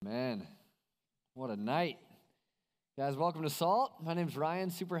What a night. Guys, welcome to Salt. My name's Ryan.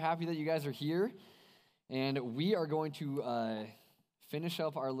 Super happy that you guys are here. And we are going to finish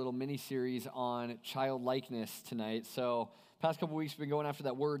up our little mini-series on childlikeness tonight. So, past couple weeks, we've been going after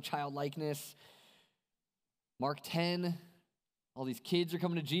that word, childlikeness. Mark 10, all these kids are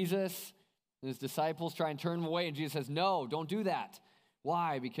coming to Jesus, and his disciples try and turn them away, and Jesus says, no, don't do that.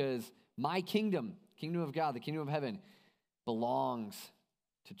 Why? Because my kingdom of God, the kingdom of heaven, belongs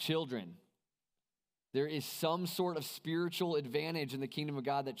to children. There is some sort of spiritual advantage in the kingdom of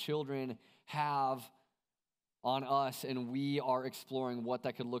God that children have on us, and we are exploring what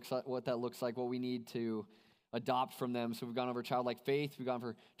that looks like, what we need to adopt from them. So we've gone over childlike faith, we've gone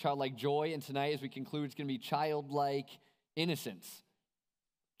for childlike joy, and tonight as we conclude, it's going to be childlike innocence.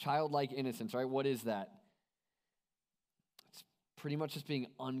 Childlike innocence, right? What is that? It's pretty much just being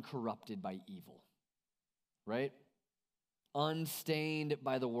uncorrupted by evil, right? Unstained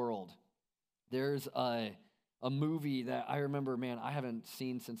by the world. There's a movie that I remember, man, I haven't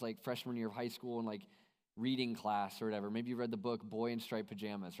seen since like freshman year of high school and like reading class or whatever. Maybe you read the book Boy in Striped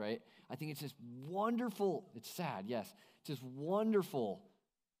Pajamas, right? I think it's just wonderful. It's sad, yes. It's just wonderful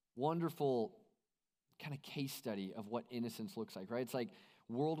kind of case study of what innocence looks like, right? It's like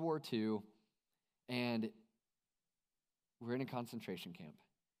World War II, and we're in a concentration camp.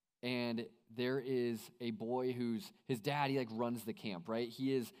 And there is a boy his dad, he like runs the camp, right?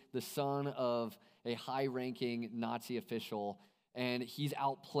 He is the son of a high-ranking Nazi official, and he's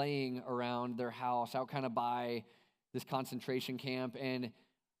out playing around their house, out kind of by this concentration camp, and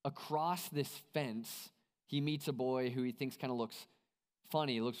across this fence, he meets a boy who he thinks kind of looks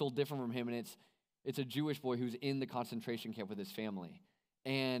funny, looks a little different from him, and it's a Jewish boy who's in the concentration camp with his family.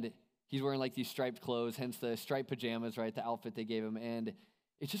 And he's wearing like these striped clothes, hence the striped pajamas, right? The outfit they gave him, and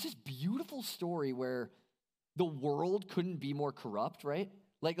it's just this beautiful story where the world couldn't be more corrupt, right?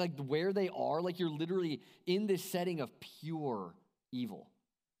 Like where they are, like you're literally in this setting of pure evil.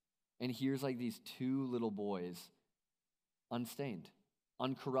 And here's like these two little boys, unstained,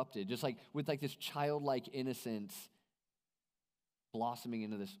 uncorrupted, just like with like this childlike innocence blossoming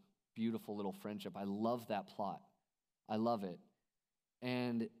into this beautiful little friendship. I love that plot. I love it.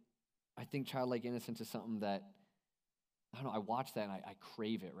 And I think childlike innocence is something that, I don't know, I watch that and I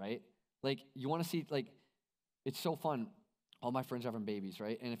crave it, right? Like, you want to see, like, it's so fun. All my friends are having babies,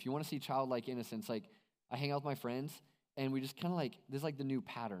 right? And if you want to see childlike innocence, like, I hang out with my friends, and we just kind of like, this is like the new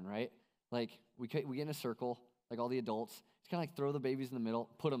pattern, right? Like, we get in a circle, like all the adults, just kind of like throw the babies in the middle,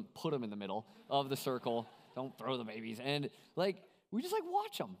 put them in the middle of the circle. Don't throw the babies. And, like, we just, like,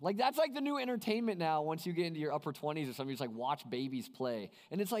 watch them. Like, that's, like, the new entertainment now once you get into your upper 20s or something. You just, like, watch babies play.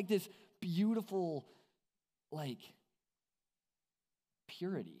 And it's, like, this beautiful, like,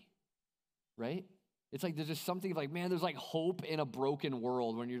 purity, right? It's like there's just something like, man, there's like hope in a broken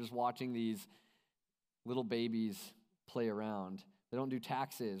world when you're just watching these little babies play around. They don't do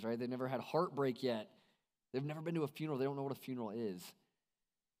taxes, right? They've never had heartbreak yet. They've never been to a funeral. They don't know what a funeral is.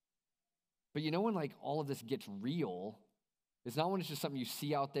 But you know when like all of this gets real, it's not when it's just something you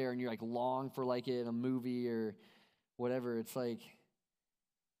see out there and you're like long for like it in a movie or whatever. It's like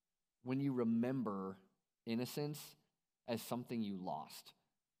when you remember innocence as something you lost,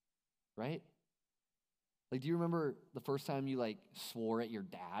 right? Like, do you remember the first time you, like, swore at your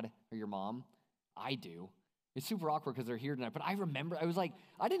dad or your mom? I do. It's super awkward because they're here tonight, but I remember, I was like,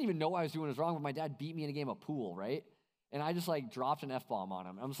 I didn't even know I was doing this wrong, but my dad beat me in a game of pool, right? And I just, like, dropped an F-bomb on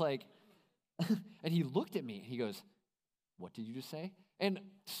him. I was like, and he looked at me, and he goes, what did you just say? And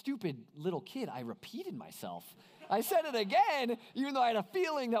stupid little kid, I repeated myself. I said it again, even though I had a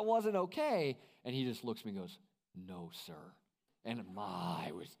feeling that wasn't okay, and he just looks at me and goes, no, sir. And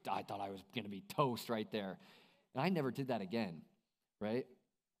I thought I was going to be toast right there. And I never did that again, right?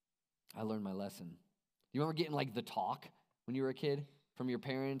 I learned my lesson. You remember getting like the talk when you were a kid from your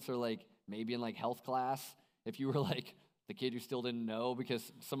parents or like maybe in like health class if you were like the kid who still didn't know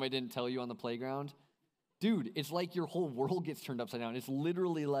because somebody didn't tell you on the playground? Dude, it's like your whole world gets turned upside down. It's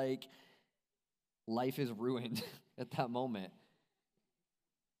literally like life is ruined at that moment.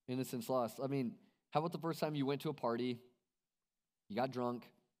 Innocence lost. I mean, how about the first time you went to a party, you got drunk,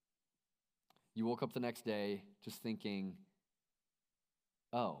 you woke up the next day just thinking,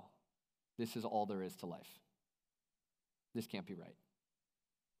 oh, this is all there is to life. This can't be right.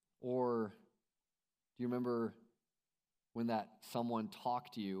 Or do you remember when that someone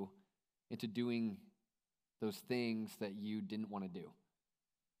talked you into doing those things that you didn't want to do?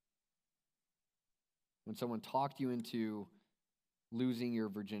 When someone talked you into losing your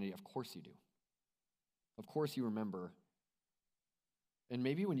virginity, of course you do. Of course you remember. And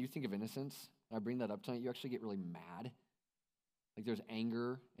maybe when you think of innocence, and I bring that up tonight, you actually get really mad Like there's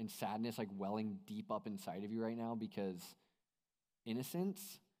anger and sadness like welling deep up inside of you right now because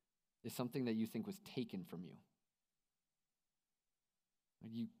innocence is something that you think was taken from you.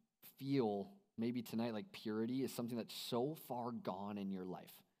 Like you feel maybe tonight like purity is something that's so far gone in your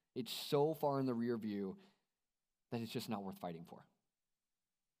life. It's so far in the rear view that it's just not worth fighting for.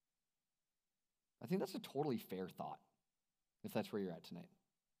 I think that's a totally fair thought, if that's where you're at tonight.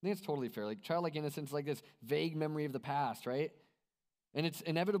 I think it's totally fair. Like childlike innocence is like this vague memory of the past, right? And it's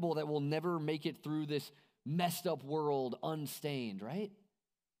inevitable that we'll never make it through this messed up world unstained, right?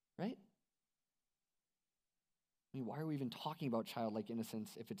 Right? I mean, why are we even talking about childlike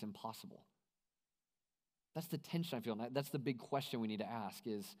innocence if it's impossible? That's the tension I feel. That's the big question we need to ask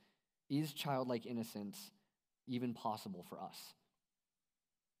is childlike innocence even possible for us?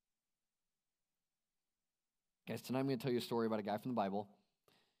 Guys, tonight I'm going to tell you a story about a guy from the Bible.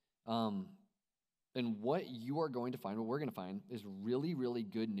 And what you are going to find, what we're going to find, is really, really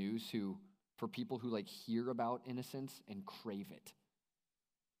good news for people who like hear about innocence and crave it.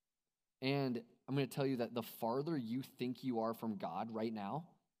 And I'm going to tell you that the farther you think you are from God right now,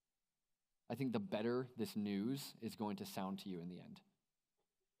 I think the better this news is going to sound to you in the end.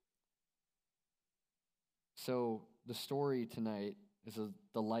 So the story tonight is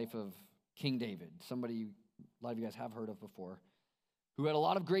the life of King David, somebody a lot of you guys have heard of before, who had a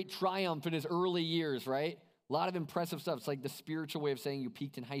lot of great triumph in his early years, right? A lot of impressive stuff. It's like the spiritual way of saying you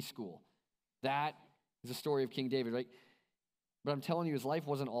peaked in high school. That is the story of King David, right? But I'm telling you, his life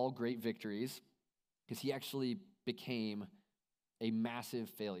wasn't all great victories because he actually became a massive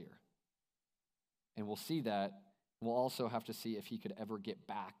failure. And we'll see that. We'll also have to see if he could ever get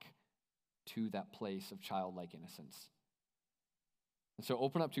back to that place of childlike innocence. And so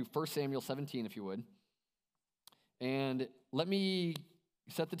open up to 1 Samuel 17, if you would. And let me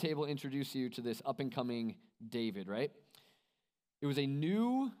set the table and introduce you to this up-and-coming David, right? It was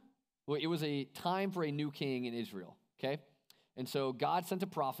a time for a new king in Israel, okay? And so God sent a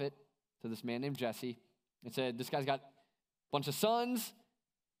prophet to this man named Jesse and said, this guy's got a bunch of sons,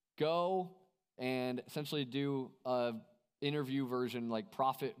 go and essentially do a interview version, like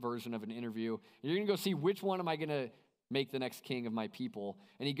prophet version of an interview. And you're going to go see which one am I going to make the next king of my people.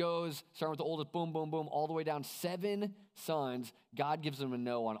 And he goes, starting with the oldest, boom, boom, boom, all the way down 7 sons. God gives him a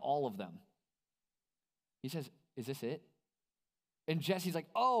no on all of them. He says, is this it? And Jesse's like,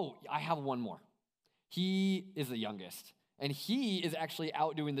 oh, I have one more. He is the youngest. And he is actually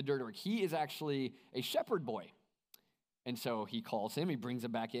out doing the dirty work. He is actually a shepherd boy. And so he calls him, he brings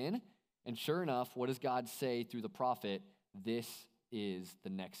him back in. And sure enough, what does God say through the prophet? This is the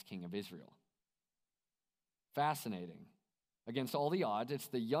next king of Israel. Fascinating. Against all the odds, it's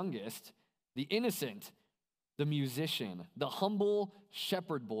the youngest, the innocent, the musician, the humble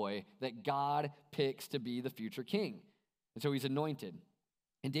shepherd boy that God picks to be the future king. And so he's anointed.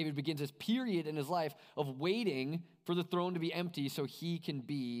 And David begins this period in his life of waiting for the throne to be empty so he can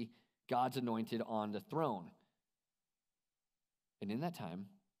be God's anointed on the throne. And in that time,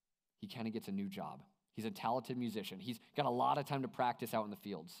 he kind of gets a new job. He's a talented musician. He's got a lot of time to practice out in the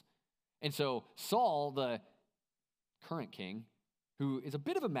fields. And so Saul, the current king, who is a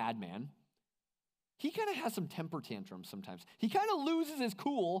bit of a madman, he kind of has some temper tantrums sometimes. He kind of loses his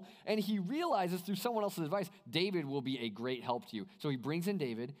cool, and he realizes through someone else's advice, David will be a great help to you. So he brings in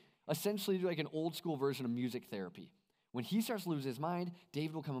David, essentially like an old school version of music therapy. When he starts to lose his mind,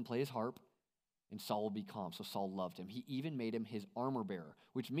 David will come and play his harp, and Saul will be calm. So Saul loved him. He even made him his armor bearer,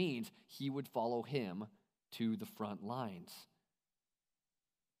 which means he would follow him to the front lines.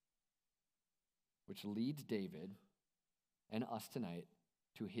 Which leads David and us tonight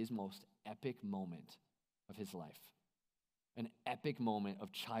to his most epic moment of his life. An epic moment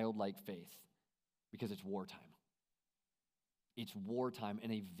of childlike faith, because it's wartime. It's wartime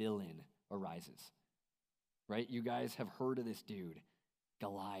and a villain arises. Right? You guys have heard of this dude,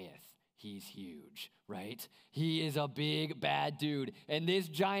 Goliath. He's huge, right? He is a big, bad dude. And this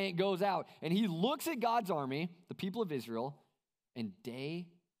giant goes out, and he looks at God's army, the people of Israel, and day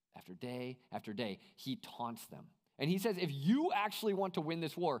after day after day, he taunts them. And he says, if you actually want to win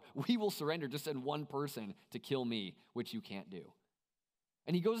this war, we will surrender. Just send one person to kill me, which you can't do.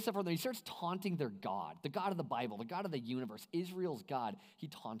 And he goes a step further. He starts taunting their God, the God of the Bible, the God of the universe, Israel's God. He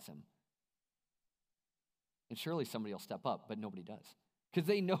taunts him. And surely somebody will step up, but nobody does. Because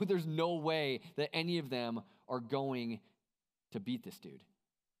they know there's no way that any of them are going to beat this dude.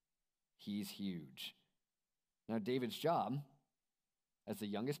 He's huge. Now, David's job as the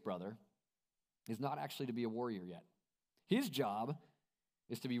youngest brother is not actually to be a warrior yet. His job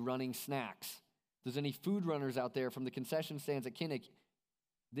is to be running snacks. If there's any food runners out there from the concession stands at Kinnick,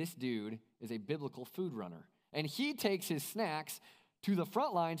 this dude is a biblical food runner. And he takes his snacks to the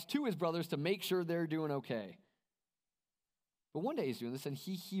front lines to his brothers to make sure they're doing okay. But one day he's doing this and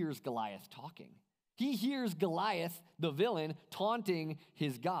he hears Goliath talking. He hears Goliath, the villain, taunting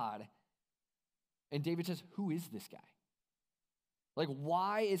his God. And David says, who is this guy? Like,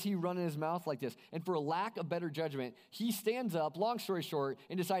 why is he running his mouth like this? And for a lack of better judgment, he stands up, long story short,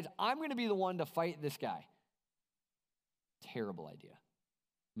 and decides, I'm going to be the one to fight this guy. Terrible idea.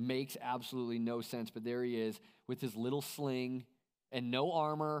 Makes absolutely no sense, but there he is with his little sling and no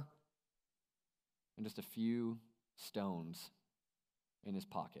armor and just a few stones in his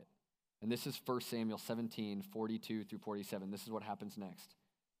pocket. And this is 1 Samuel 17, 42 through 47. This is what happens next.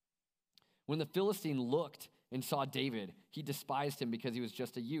 When the Philistine looked and saw David, he despised him because he was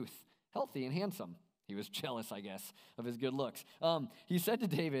just a youth, healthy and handsome. He was jealous, I guess, of his good looks. He said to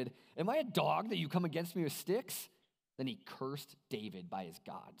David, am I a dog that you come against me with sticks? Then he cursed David by his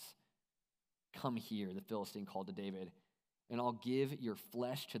gods. Come here, the Philistine called to David, and I'll give your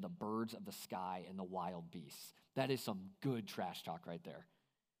flesh to the birds of the sky and the wild beasts. That is some good trash talk right there.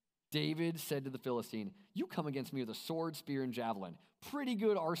 David said to the Philistine, you come against me with a sword, spear, and javelin. Pretty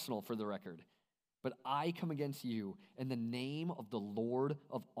good arsenal for the record. But I come against you in the name of the Lord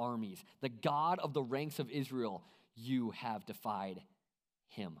of armies, the God of the ranks of Israel. You have defied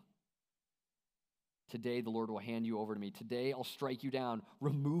him. Today the Lord will hand you over to me. Today I'll strike you down,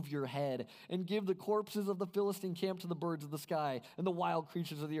 remove your head, and give the corpses of the Philistine camp to the birds of the sky and the wild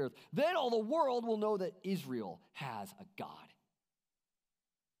creatures of the earth. Then all the world will know that Israel has a God.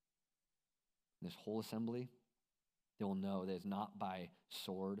 This whole assembly, they will know that it's not by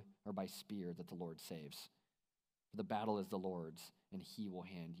sword or by spear that the Lord saves. For the battle is the Lord's, and he will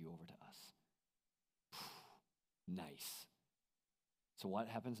hand you over to us. Nice. So what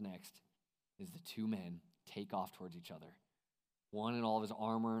happens next is the two men take off towards each other. One in all of his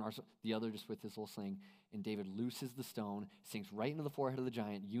armor, and the other just with his little sling. And David looses the stone, sinks right into the forehead of the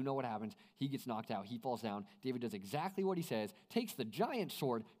giant. You know what happens. He gets knocked out. He falls down. David does exactly what he says, takes the giant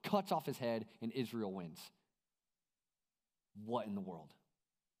sword, cuts off his head, and Israel wins. What in the world?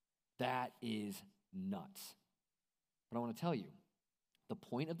 That is nuts. But I want to tell you, the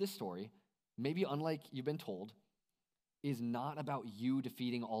point of this story, maybe unlike you've been told, is not about you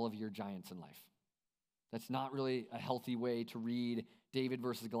defeating all of your giants in life. That's not really a healthy way to read David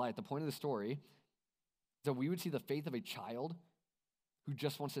versus Goliath. The point of the story is that we would see the faith of a child who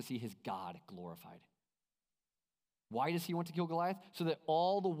just wants to see his God glorified. Why does he want to kill Goliath? So that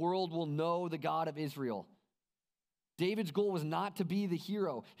all the world will know the God of Israel. David's goal was not to be the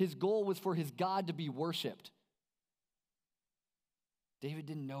hero. His goal was for his God to be worshiped. David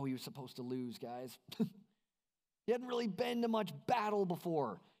didn't know he was supposed to lose, guys. He hadn't really been to much battle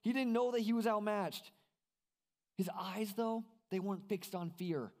before. He didn't know that he was outmatched. His eyes, though, they weren't fixed on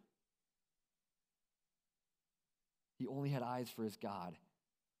fear. He only had eyes for his God,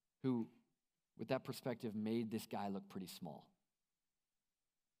 who, with that perspective, made this guy look pretty small.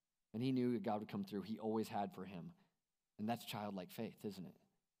 And he knew that God would come through. He always had for him. And that's childlike faith, isn't it?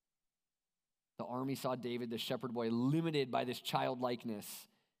 The army saw David, the shepherd boy, limited by this childlikeness,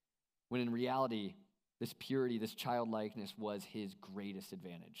 when in reality, this purity, this childlikeness was his greatest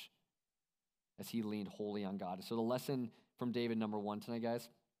advantage as he leaned wholly on God. So the lesson from David, number one tonight, guys, is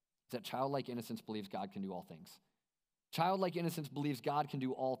that childlike innocence believes God can do all things. Childlike innocence believes God can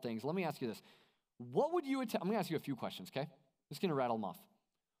do all things. Let me ask you this. What would you attempt? I'm going to ask you a few questions, okay? Just going to rattle them off.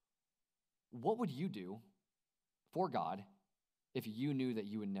 What would you do for God if you knew that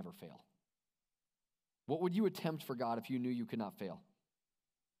you would never fail? What would you attempt for God if you knew you could not fail?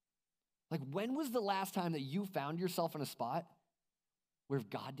 Like, when was the last time that you found yourself in a spot where if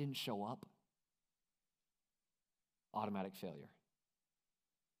God didn't show up, automatic failure?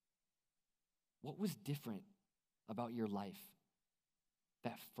 What was different about your life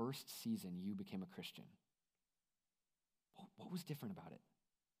that first season you became a Christian? What was different about it?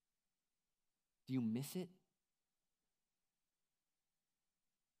 Do you miss it?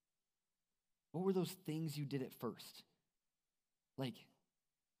 What were those things you did at first? Like,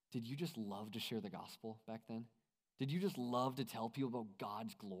 did you just love to share the gospel back then? Did you just love to tell people about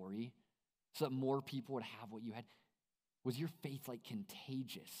God's glory so that more people would have what you had? Was your faith like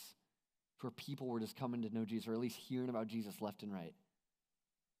contagious for people were just coming to know Jesus, or at least hearing about Jesus left and right?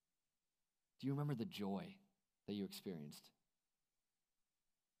 Do you remember the joy that you experienced?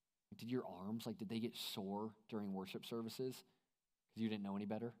 Did your arms, did they get sore during worship services because you didn't know any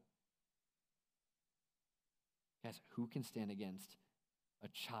better? Guys, who can stand against a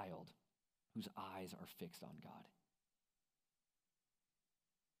child whose eyes are fixed on God?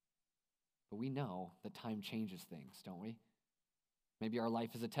 But we know that time changes things, don't we? Maybe our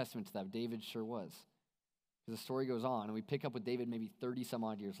life is a testament to that. David sure was. Because the story goes on, and we pick up with David maybe 30 some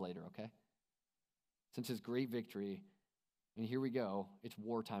odd years later, okay? Since his great victory, and here we go, it's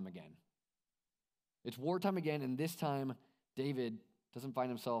wartime again. It's wartime again, and this time, David doesn't find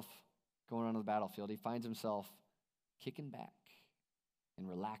himself going onto the battlefield. He finds himself kicking back and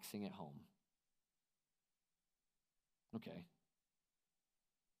relaxing at home. Okay.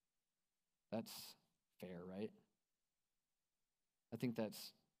 That's fair, right? I think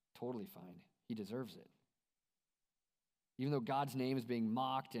that's totally fine. He deserves it. Even though God's name is being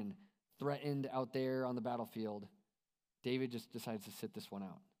mocked and threatened out there on the battlefield, David just decides to sit this one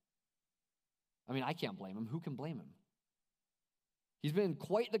out. I mean, I can't blame him. Who can blame him? He's been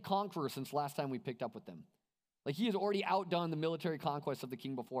quite the conqueror since last time we picked up with him. Like, he has already outdone the military conquest of the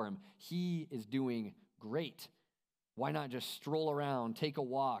king before him. He is doing great. Why not just stroll around, take a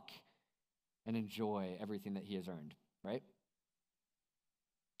walk, and enjoy everything that he has earned, right?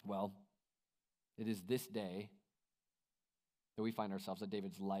 Well, it is this day that we find ourselves that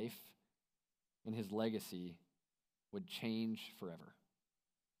David's life and his legacy would change forever.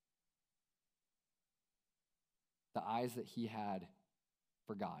 The eyes that he had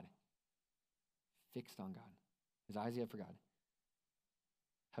for God, fixed on God, his eyes he had for God,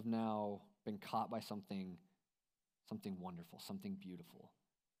 have now been caught by something wonderful, something beautiful,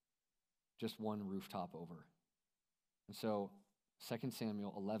 just one rooftop over. And so 2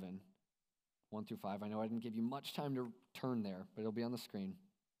 Samuel 11, 1 through 5. I know I didn't give you much time to turn there, but it'll be on the screen.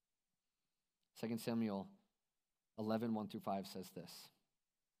 2 Samuel 11, 1 through 5 says this.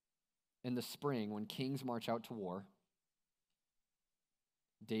 In the spring, when kings march out to war,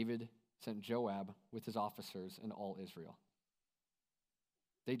 David sent Joab with his officers and all Israel.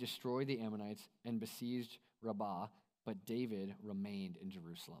 They destroyed the Ammonites and besieged Rabbah, but David remained in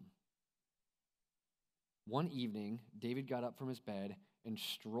Jerusalem. One evening, David got up from his bed and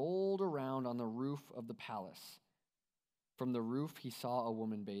strolled around on the roof of the palace. From the roof, he saw a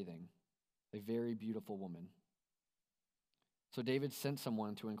woman bathing, a very beautiful woman. So David sent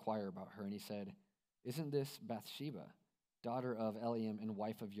someone to inquire about her, and he said, "Isn't this Bathsheba, daughter of Eliam and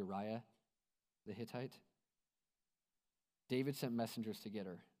wife of Uriah the Hittite?" David sent messengers to get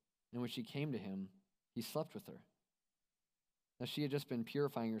her, and when she came to him, he slept with her. Now she had just been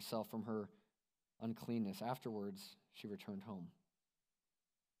purifying herself from her uncleanness. Afterwards, she returned home.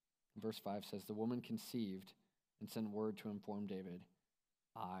 Verse 5 says, the woman conceived and sent word to inform David,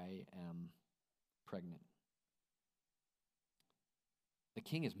 "I am pregnant." The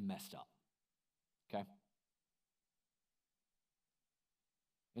king is messed up, okay?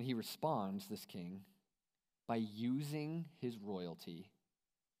 And he responds, this king, by using his royalty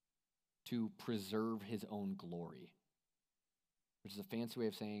to preserve his own glory, which is a fancy way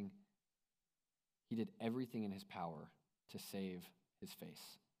of saying he did everything in his power to save his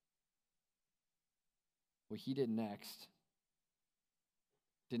face. What he did next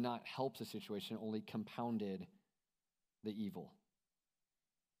did not help the situation, only compounded the evil.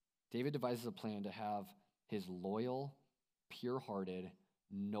 David devises a plan to have his loyal, pure-hearted,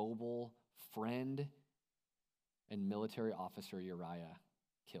 noble friend and military officer Uriah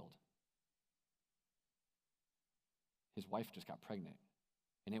killed. His wife just got pregnant,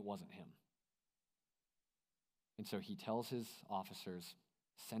 and it wasn't him. And so he tells his officers,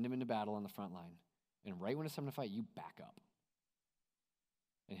 send him into battle on the front line, and right when it's time to fight, you back up,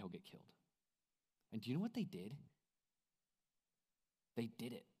 and he'll get killed. And do you know what they did? They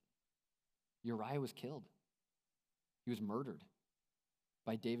did it. Uriah was killed. He was murdered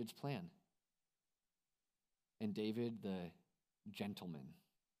by David's plan. And David, the gentleman,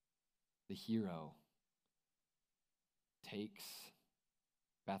 the hero, takes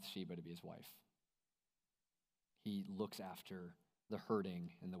Bathsheba to be his wife. He looks after the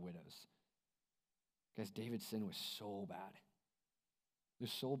hurting and the widows. Guys, David's sin was so bad. It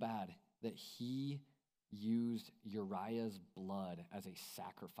was so bad that he used Uriah's blood as a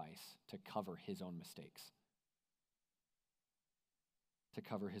sacrifice to cover his own mistakes, to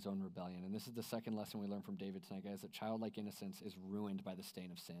cover his own rebellion. And this is the second lesson we learn from David tonight, guys, that childlike innocence is ruined by the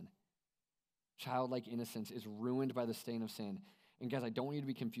stain of sin. Childlike innocence is ruined by the stain of sin. And guys, I don't want you to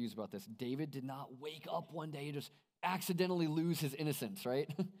be confused about this. David did not wake up one day and just accidentally lose his innocence,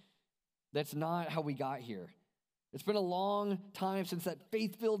 right? That's not how we got here. It's been a long time since that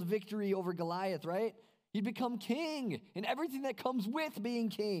faith-filled victory over Goliath, right? He'd become king and everything that comes with being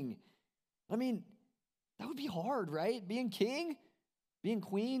king. I mean, that would be hard, right? Being king, being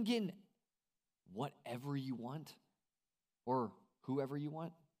queen, getting whatever you want or whoever you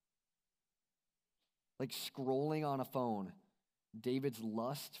want. Like scrolling on a phone, David's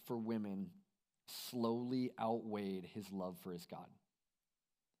lust for women slowly outweighed his love for his God.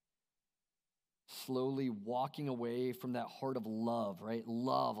 slowly walking away from that heart of love, right?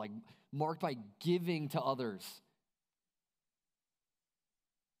 Love, like marked by giving to others,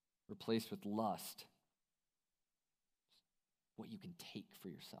 replaced with lust, what you can take for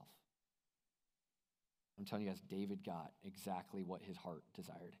yourself. I'm telling you guys, David got exactly what his heart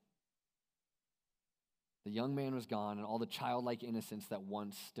desired. The young man was gone, and all the childlike innocence that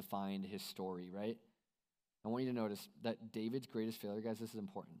once defined his story, right? I want you to notice that David's greatest failure, guys, this is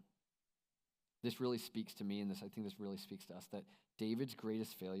important. This really speaks to me, and I think this really speaks to us, that David's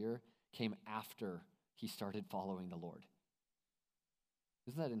greatest failure came after he started following the Lord.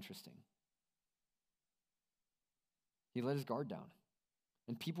 Isn't that interesting? He let his guard down.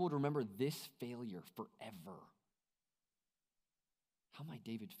 And people would remember this failure forever. How might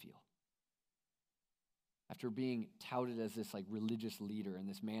David feel? After being touted as this like religious leader and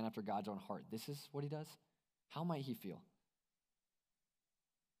this man after God's own heart, this is what he does? How might he feel?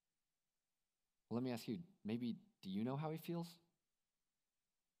 Well, let me ask you, maybe do you know how he feels?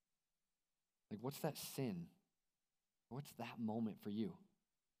 Like, what's that sin? What's that moment for you?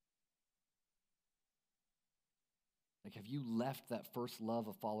 Like, have you left that first love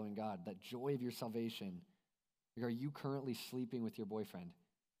of following God, that joy of your salvation? Like, are you currently sleeping with your boyfriend?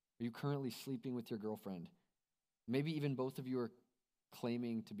 Are you currently sleeping with your girlfriend? Maybe even both of you are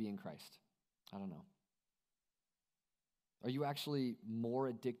claiming to be in Christ. I don't know. Are you actually more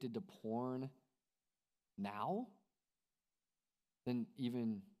addicted to porn now than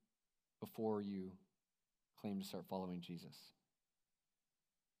even before you claim to start following Jesus?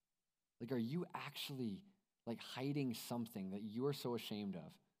 Like, are you actually like hiding something that you are so ashamed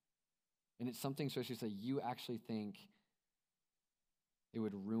of? And it's something, especially that you actually think it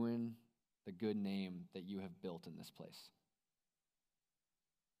would ruin the good name that you have built in this place.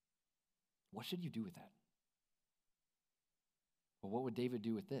 What should you do with that? Well, what would David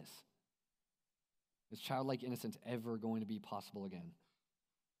do with this? Is childlike innocence ever going to be possible again?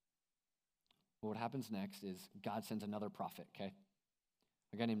 Well, what happens next is God sends another prophet, okay?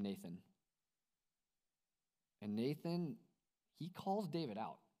 A guy named Nathan. And Nathan, he calls David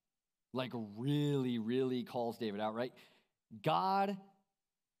out. Like really, really calls David out, right? God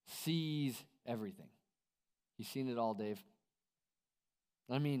sees everything. He's seen it all, Dave.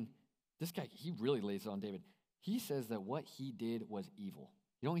 I mean, this guy, he really lays it on David. He says that what he did was evil.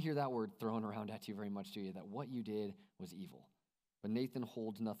 You don't hear that word thrown around at you very much, do you? That what you did was evil. But Nathan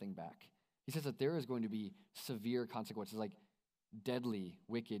holds nothing back. He says that there is going to be severe consequences, like deadly,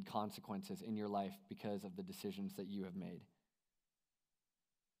 wicked consequences in your life because of the decisions that you have made.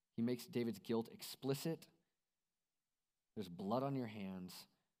 He makes David's guilt explicit. There's blood on your hands.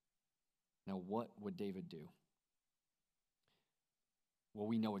 Now, what would David do? Well,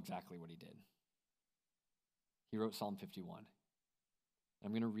 we know exactly what he did. He wrote Psalm 51.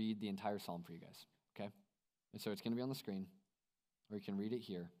 I'm going to read the entire psalm for you guys, okay? And so it's going to be on the screen, or you can read it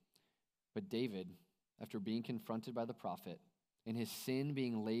here. But David, after being confronted by the prophet and his sin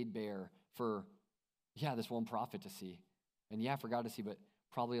being laid bare for, this one prophet to see, and for God to see, but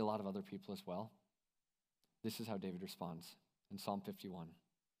probably a lot of other people as well, this is how David responds in Psalm 51.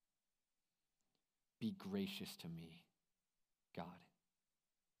 Be gracious to me, God.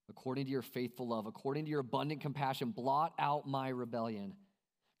 According to your faithful love, according to your abundant compassion, blot out my rebellion.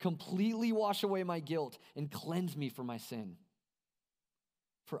 Completely wash away my guilt and cleanse me from my sin.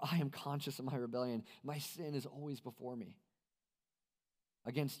 For I am conscious of my rebellion. My sin is always before me.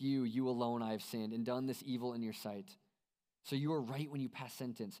 Against you, you alone I have sinned and done this evil in your sight. So you are right when you pass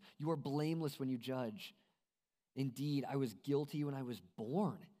sentence. You are blameless when you judge. Indeed, I was guilty when I was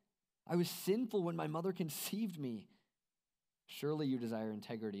born. I was sinful when my mother conceived me. Surely you desire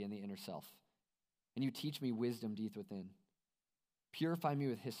integrity in the inner self, and you teach me wisdom deep within. Purify me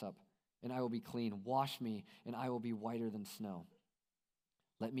with hyssop, and I will be clean. Wash me, and I will be whiter than snow.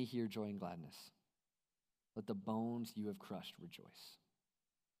 Let me hear joy and gladness. Let the bones you have crushed rejoice.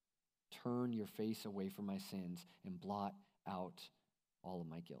 Turn your face away from my sins and blot out all of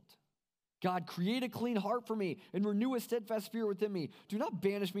my guilt. God, create a clean heart for me and renew a steadfast spirit within me. Do not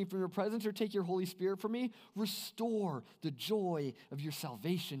banish me from your presence or take your Holy Spirit from me. Restore the joy of your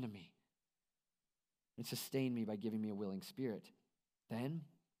salvation to me and sustain me by giving me a willing spirit. Then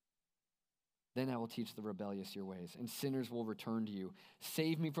I will teach the rebellious your ways, and sinners will return to you.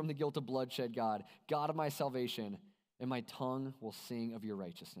 Save me from the guilt of bloodshed, God, God of my salvation, and my tongue will sing of your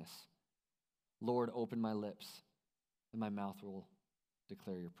righteousness. Lord, open my lips, and my mouth will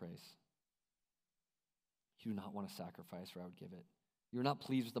declare your praise. You do not want a sacrifice, or I would give it. You're not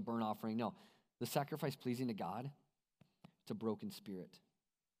pleased with the burnt offering. No, the sacrifice pleasing to God, it's a broken spirit.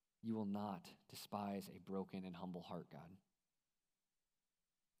 You will not despise a broken and humble heart, God.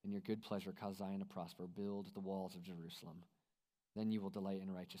 In your good pleasure, cause Zion to prosper. Build the walls of Jerusalem. Then you will delight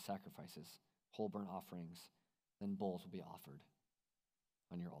in righteous sacrifices, whole burnt offerings. Then bulls will be offered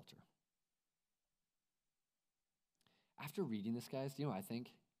on your altar. After reading this, guys, do you know what I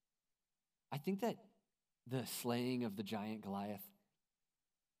think? I think that the slaying of the giant Goliath,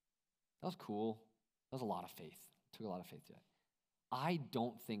 that was cool. That was a lot of faith. It took a lot of faith to it. I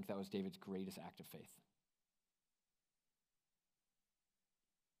don't think that was David's greatest act of faith.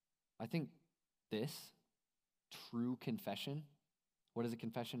 I think this, true confession, what is a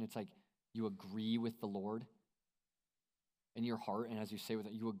confession? It's like you agree with the Lord in your heart, and as you say with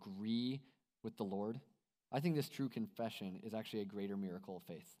it, you agree with the Lord. I think this true confession is actually a greater miracle of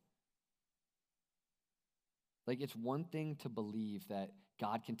faith. Like, it's one thing to believe that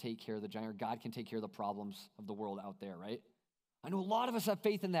God can take care of the giant, or God can take care of the problems of the world out there, right? I know a lot of us have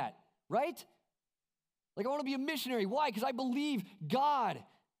faith in that, right? Like, I want to be a missionary. Why? Because I believe God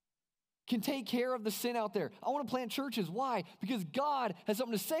can take care of the sin out there. I want to plant churches. Why? Because God has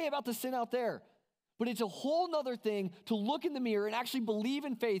something to say about the sin out there. But it's a whole nother thing to look in the mirror and actually believe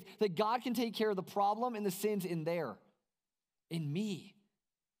in faith that God can take care of the problem and the sins in there, in me.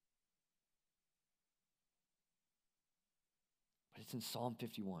 But it's in Psalm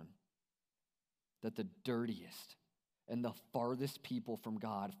 51 that the dirtiest and the farthest people from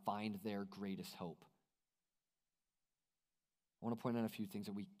God find their greatest hope. I want to point out a few things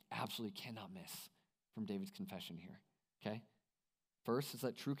that we absolutely cannot miss from David's confession here, okay? First is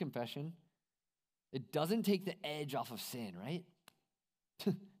that true confession, it doesn't take the edge off of sin, right?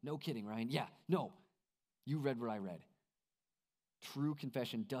 No kidding, Ryan. Yeah, no. You read what I read. True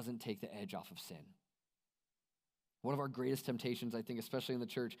confession doesn't take the edge off of sin. One of our greatest temptations, I think, especially in the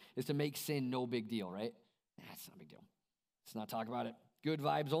church, is to make sin no big deal, right? It's not a big deal. Let's not talk about it. Good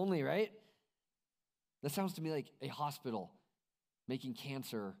vibes only, right? That sounds to me like a hospital making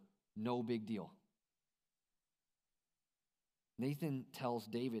cancer no big deal. Nathan tells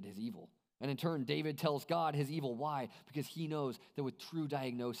David his evil. And in turn, David tells God his evil. Why? Because he knows that with true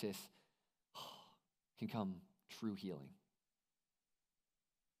diagnosis can come true healing.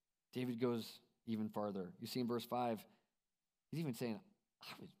 David goes even farther. You see in verse 5, he's even saying,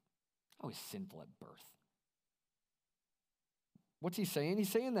 I was sinful at birth. What's he saying? He's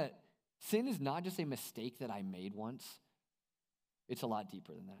saying that sin is not just a mistake that I made once. It's a lot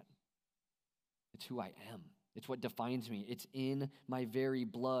deeper than that. It's who I am. It's what defines me. It's in my very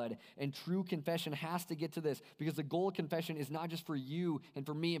blood. And true confession has to get to this because the goal of confession is not just for you and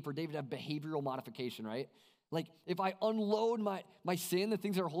for me and for David to have behavioral modification, right? Like, if I unload my sin, the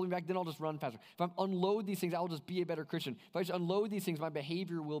things that are holding me back, then I'll just run faster. If I unload these things, I'll just be a better Christian. If I just unload these things, my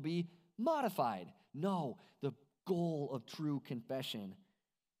behavior will be modified. No, the goal of true confession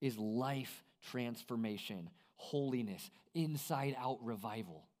is life transformation, holiness, inside-out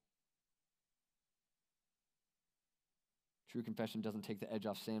revival. True confession doesn't take the edge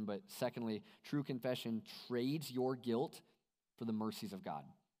off sin, but secondly, true confession trades your guilt for the mercies of God.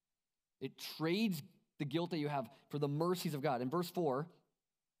 It trades the guilt that you have for the mercies of God. In verse 4,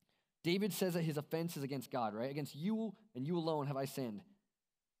 David says that his offense is against God, right? Against you and you alone have I sinned.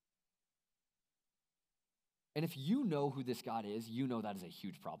 And if you know who this God is, you know that is a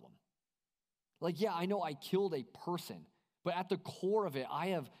huge problem. Like, yeah, I know I killed a person, but at the core of it, I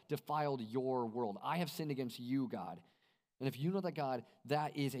have defiled your world. I have sinned against you, God. And if you know that God,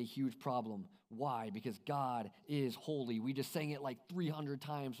 that is a huge problem. Why? Because God is holy. We just sang it like 300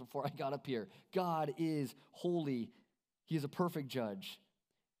 times before I got up here. God is holy. He is a perfect judge.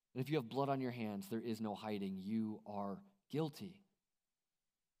 And if you have blood on your hands, there is no hiding. You are guilty.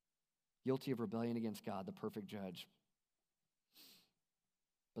 Guilty of rebellion against God, the perfect judge.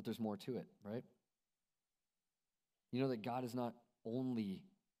 But there's more to it, right? You know that God is not only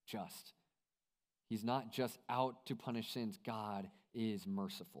just. He's not just out to punish sins. God is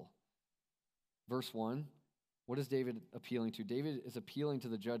merciful. Verse 1, what is David appealing to? David is appealing to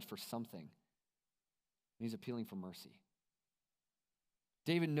the judge for something. And he's appealing for mercy.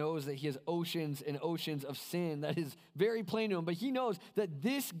 David knows that he has oceans and oceans of sin that is very plain to him, but he knows that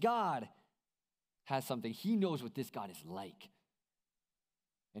this God has something. He knows what this God is like.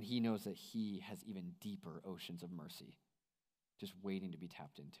 And he knows that he has even deeper oceans of mercy just waiting to be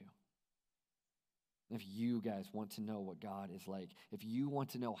tapped into. If you guys want to know what God is like, if you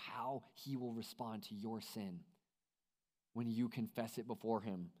want to know how he will respond to your sin when you confess it before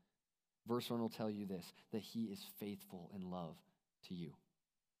him, verse 1 will tell you this, that he is faithful in love to you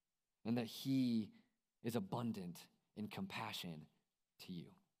and that he is abundant in compassion to you.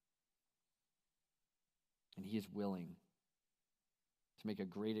 And he is willing to make a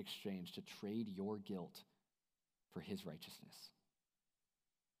great exchange to trade your guilt for his righteousness.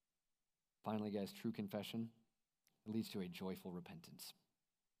 Finally, guys, true confession, it leads to a joyful repentance.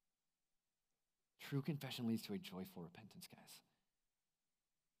 True confession leads to a joyful repentance, guys.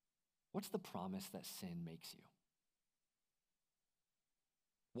 What's the promise that sin makes you?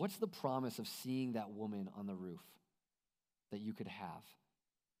 What's the promise of seeing that woman on the roof that you could have?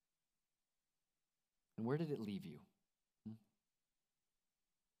 And where did it leave you?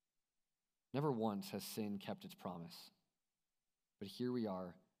 Never once has sin kept its promise. But here we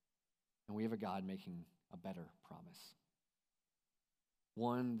are, and we have a God making a better promise.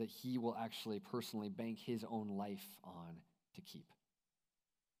 One that he will actually personally bank his own life on to keep.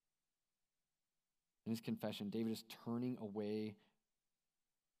 In his confession, David is turning away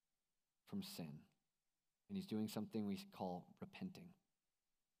from sin. And he's doing something we call repenting.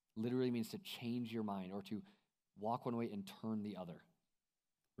 Literally means to change your mind or to walk one way and turn the other.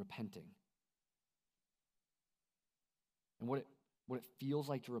 Repenting. And what it feels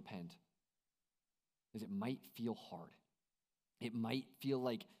like to repent is it might feel hard. It might feel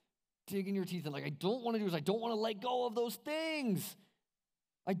like digging your teeth in, like I don't want to do this. I don't want to let go of those things.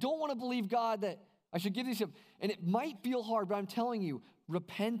 I don't want to believe God that I should give these up. And it might feel hard, but I'm telling you,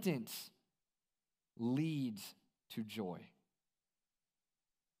 repentance leads to joy.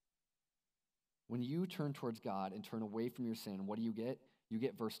 When you turn towards God and turn away from your sin, what do you get? You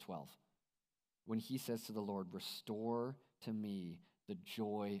get verse 12. When he says to the Lord, restore to me the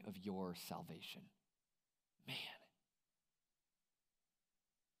joy of your salvation. Man.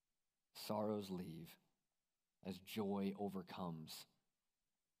 Sorrows leave as joy overcomes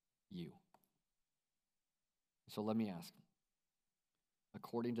you. So let me ask,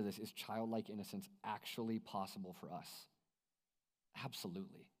 according to this, is childlike innocence actually possible for us?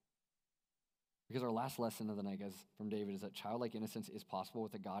 Absolutely. Because our last lesson of the night, guys, from David is that childlike innocence is possible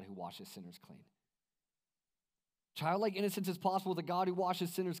with a God who washes sinners clean. Childlike innocence is possible with a God who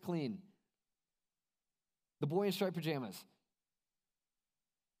washes sinners clean. The boy in striped pajamas.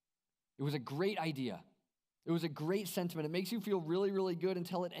 It was a great idea. It was a great sentiment. It makes you feel really, really good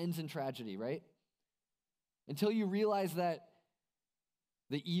until it ends in tragedy, right? Until you realize that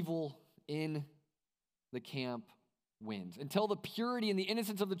the evil in the camp wins. Until the purity and the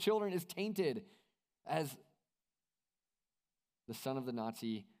innocence of the children is tainted as the son of the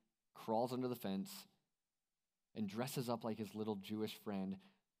Nazi crawls under the fence and dresses up like his little Jewish friend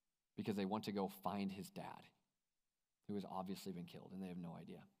because they want to go find his dad, who has obviously been killed, and they have no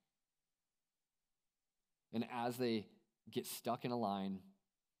idea. And as they get stuck in a line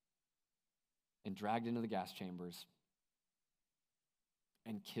and dragged into the gas chambers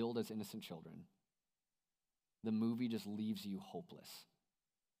and killed as innocent children, the movie just leaves you hopeless.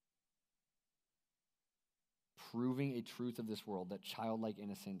 Proving a truth of this world that childlike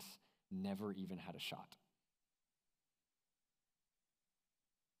innocence never even had a shot.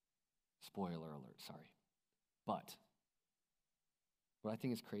 Spoiler alert, sorry. But what I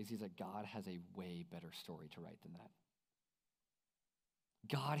think is crazy is that God has a way better story to write than that.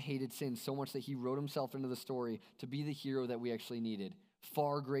 God hated sin so much that he wrote himself into the story to be the hero that we actually needed,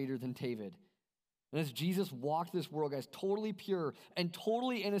 far greater than David. And as Jesus walked this world, guys, totally pure and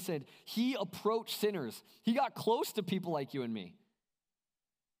totally innocent, he approached sinners. He got close to people like you and me.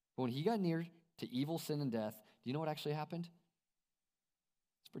 But when he got near to evil, sin, and death, do you know what actually happened?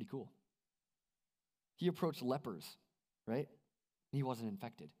 It's pretty cool. He approached lepers, right? He wasn't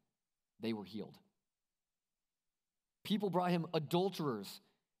infected. They were healed. People brought him adulterers,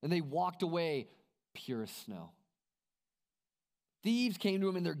 and they walked away pure as snow. Thieves came to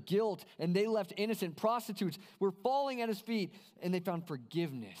him in their guilt, and they left innocent. Prostitutes were falling at his feet, and they found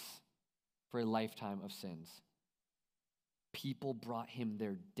forgiveness for a lifetime of sins. People brought him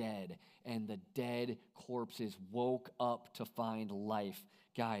their dead, and the dead corpses woke up to find life.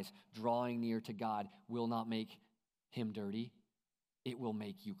 Guys, drawing near to God will not make him dirty. It will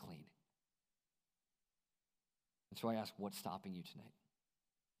make you clean. And so I ask, what's stopping you tonight?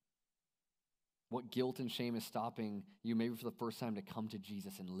 What guilt and shame is stopping you maybe for the first time to come to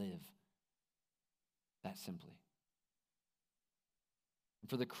Jesus and live? That simply. And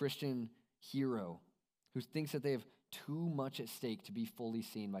for the Christian hero who thinks that they have too much at stake to be fully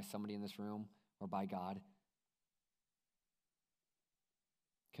seen by somebody in this room or by God,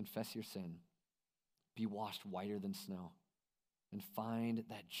 confess your sin, be washed whiter than snow, and find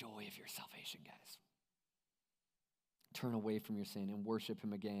that joy of your salvation, guys. Turn away from your sin and worship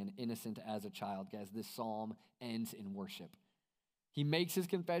him again, innocent as a child. Guys, this psalm ends in worship. He makes his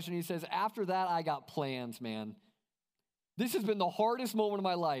confession. He says, after that, I got plans, man. This has been the hardest moment of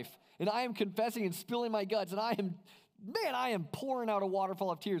my life, and I am confessing and spilling my guts, and I am pouring out a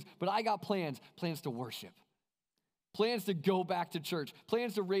waterfall of tears, but I got plans to worship. plans to go back to church,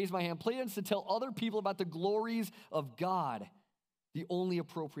 plans to raise my hand, plans to tell other people about the glories of God, the only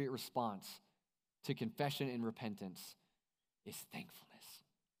appropriate response to confession and repentance is thankfulness.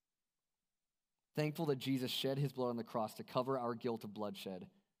 Thankful that Jesus shed his blood on the cross to cover our guilt of bloodshed.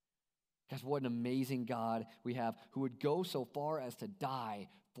 Guys, what an amazing God we have who would go so far as to die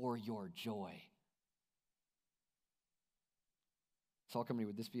for your joy. Salt Company,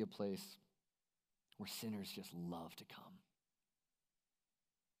 would this be a place where sinners just love to come?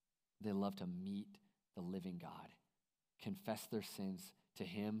 They love to meet the living God, confess their sins to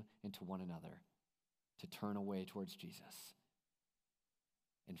him and to one another, to turn away towards Jesus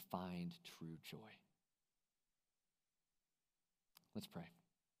and find true joy. Let's pray.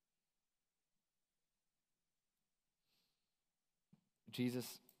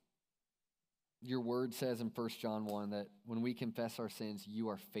 Jesus, your word says in 1 John 1 that when we confess our sins, you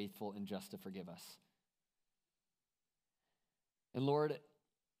are faithful and just to forgive us. And Lord,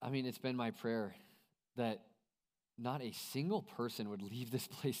 it's been my prayer that not a single person would leave this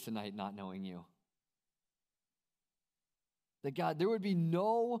place tonight not knowing you. That God, there would be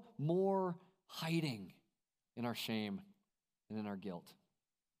no more hiding in our shame and in our guilt.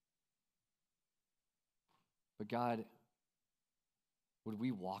 But God, would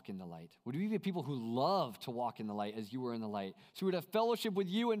we walk in the light? Would we be people who love to walk in the light as you were in the light? So we would have fellowship with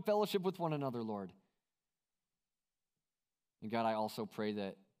you and fellowship with one another, Lord. And God, I also pray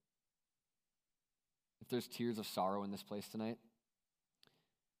that if there's tears of sorrow in this place tonight,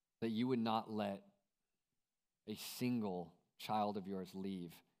 that you would not let a single child of yours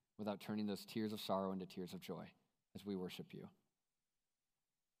leave without turning those tears of sorrow into tears of joy as we worship you.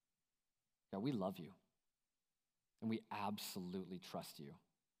 God, we love you. And we absolutely trust you.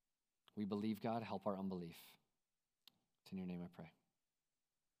 We believe, God, help our unbelief. It's in your name I pray.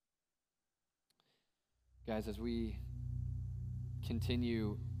 Guys, as we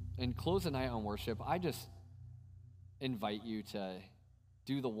continue and close the night on worship, I just invite you to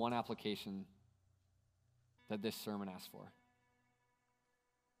do the one application that this sermon asks for.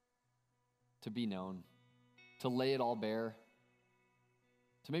 To be known, to lay it all bare,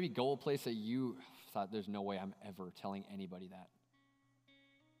 to maybe go a place that you thought there's no way I'm ever telling anybody that.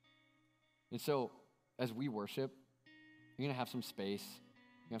 And so, as we worship, you're going to have some space,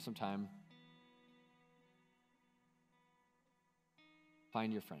 you have some time.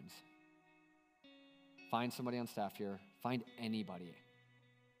 Find your friends. Find somebody on staff here. Find anybody.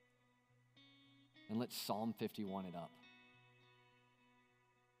 And let's Psalm 51 it up.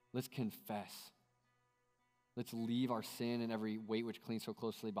 Let's confess. Let's leave our sin and every weight which clings so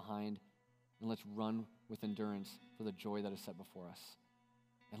closely behind. And let's run with endurance for the joy that is set before us.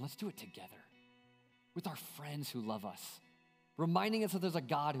 And let's do it together with our friends who love us, reminding us that there's a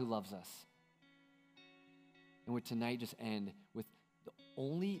God who loves us. And would tonight just end with the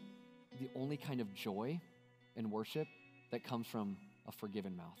only kind of joy and worship that comes from a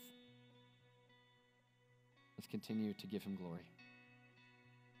forgiven mouth. Let's continue to give him glory.